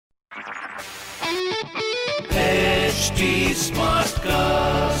HT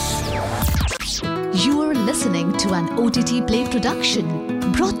Smartcast. You are listening to an OTT Play production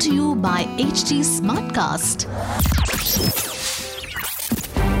brought to you by HT Smartcast.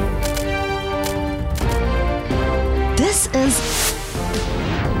 This is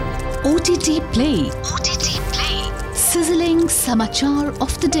OTT Play. OTT Play. Sizzling Samachar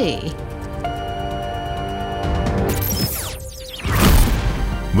of the Day.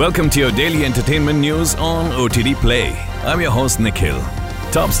 Welcome to your daily entertainment news on OTT Play. I'm your host Nikhil.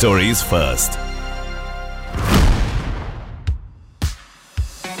 Top stories first.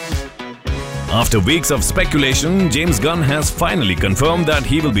 After weeks of speculation, James Gunn has finally confirmed that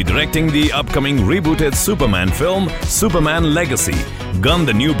he will be directing the upcoming rebooted Superman film, Superman Legacy. Gunn,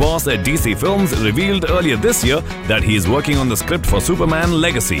 the new boss at DC Films, revealed earlier this year that he is working on the script for Superman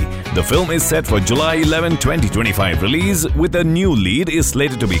Legacy. The film is set for July 11, 2025 release, with a new lead is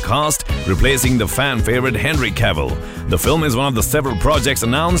slated to be cast, replacing the fan favorite Henry Cavill. The film is one of the several projects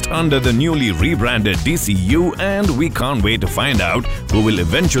announced under the newly rebranded DCU, and we can't wait to find out who will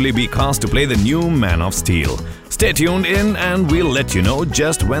eventually be cast to play the new Man of Steel. Stay tuned in and we'll let you know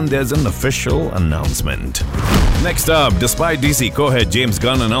just when there's an official announcement. Next up, despite DC co-head James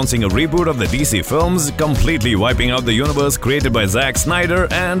Gunn announcing a reboot of the DC films, completely wiping out the universe created by Zack Snyder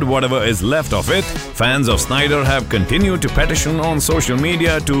and whatever is left of it, fans of Snyder have continued to petition on social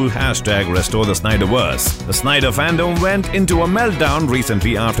media to #restore the Snyderverse. The Snyder fandom went into a meltdown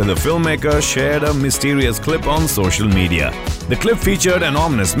recently after the filmmaker shared a mysterious clip on social media. The clip featured an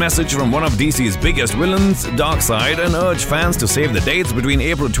ominous message from one of DC's biggest villains, Darkseid, and urged fans to save the dates between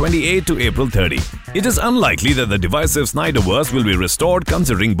April 28 to April 30. It is unlikely that the divisive Snyderverse will be restored,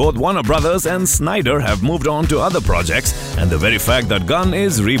 considering both Warner Brothers and Snyder have moved on to other projects, and the very fact that Gunn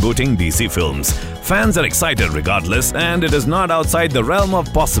is rebooting DC films. Fans are excited regardless, and it is not outside the realm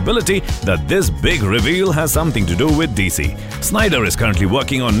of possibility that this big reveal has something to do with DC. Snyder is currently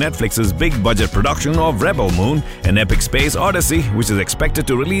working on Netflix's big-budget production of Rebel Moon, an epic space odyssey which is expected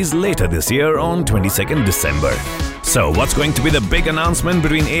to release later this year on 22nd December. So what's going to be the big announcement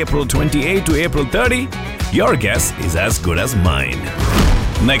between April 28 to April 30? Your guess is as good as mine.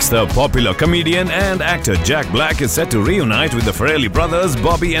 Next up, popular comedian and actor Jack Black is set to reunite with the Farrelly brothers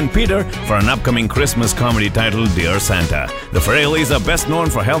Bobby and Peter for an upcoming Christmas comedy titled Dear Santa. The Farrellys are best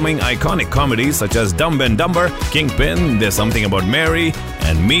known for helming iconic comedies such as Dumb and Dumber, Kingpin, There's Something About Mary,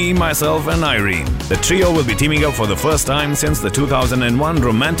 and Me, Myself and Irene. The trio will be teaming up for the first time since the 2001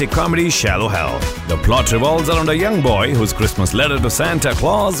 romantic comedy Shallow Hell. The plot revolves around a young boy whose Christmas letter to Santa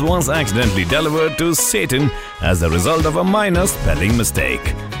Claus was accidentally delivered to Satan as a result of a minor spelling mistake.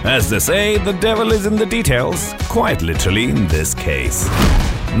 As they say, the devil is in the details, quite literally in this case.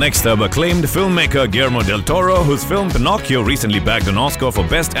 Next up, acclaimed filmmaker Guillermo del Toro, whose film Pinocchio recently bagged an Oscar for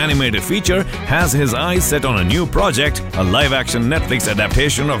Best Animated Feature, has his eyes set on a new project, a live-action Netflix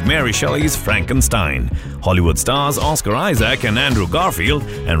adaptation of Mary Shelley's Frankenstein. Hollywood stars Oscar Isaac and Andrew Garfield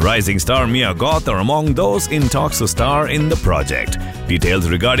and rising star Mia Goth are among those in talks to star in the project. Details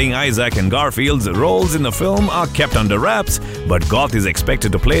regarding Isaac and Garfield's roles in the film are kept under wraps, but Goth is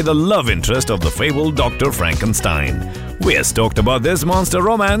expected to play the love interest of the fabled Dr. Frankenstein. We're stoked about this monster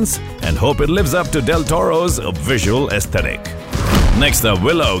romance and hope it lives up to Del Toro's visual aesthetic. Next up,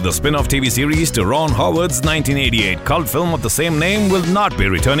 Willow, the spin-off TV series to Ron Howard's 1988 cult film of the same name, will not be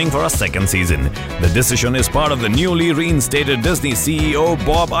returning for a second season. The decision is part of the newly reinstated Disney CEO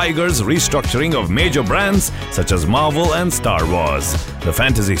Bob Iger's restructuring of major brands such as Marvel and Star Wars. The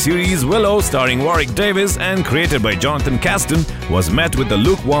fantasy series Willow, starring Warwick Davis and created by Jonathan Kasdan, was met with a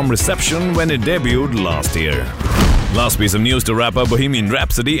lukewarm reception when it debuted last year. Last piece of news to wrap up, Bohemian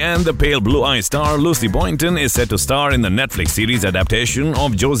Rhapsody and the pale blue-eyed star Lucy Boynton is set to star in the Netflix series adaptation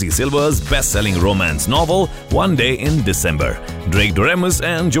of Josie Silver's best-selling romance novel, One Day in December. Drake Doremus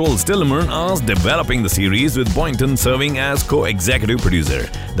and Joel Stillman are developing the series, with Boynton serving as co-executive producer.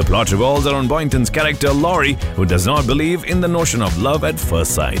 The plot revolves around Boynton's character Laurie, who does not believe in the notion of love at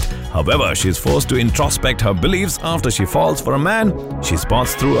first sight. However, she is forced to introspect her beliefs after she falls for a man she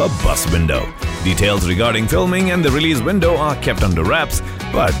spots through a bus window. Details regarding filming and the release window are kept under wraps,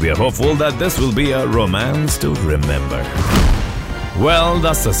 but we are hopeful that this will be a romance to remember. Well,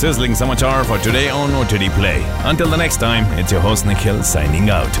 that's the sizzling samachar for today on OTT Play. Until the next time, it's your host Nikhil signing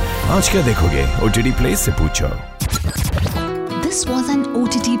out. Aaj kya dekhoge? OTT Play se poocho. This was an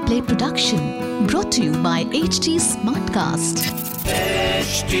OTT Play production brought to you by HT Smartcast.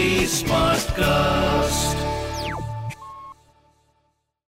 HT Smartcast.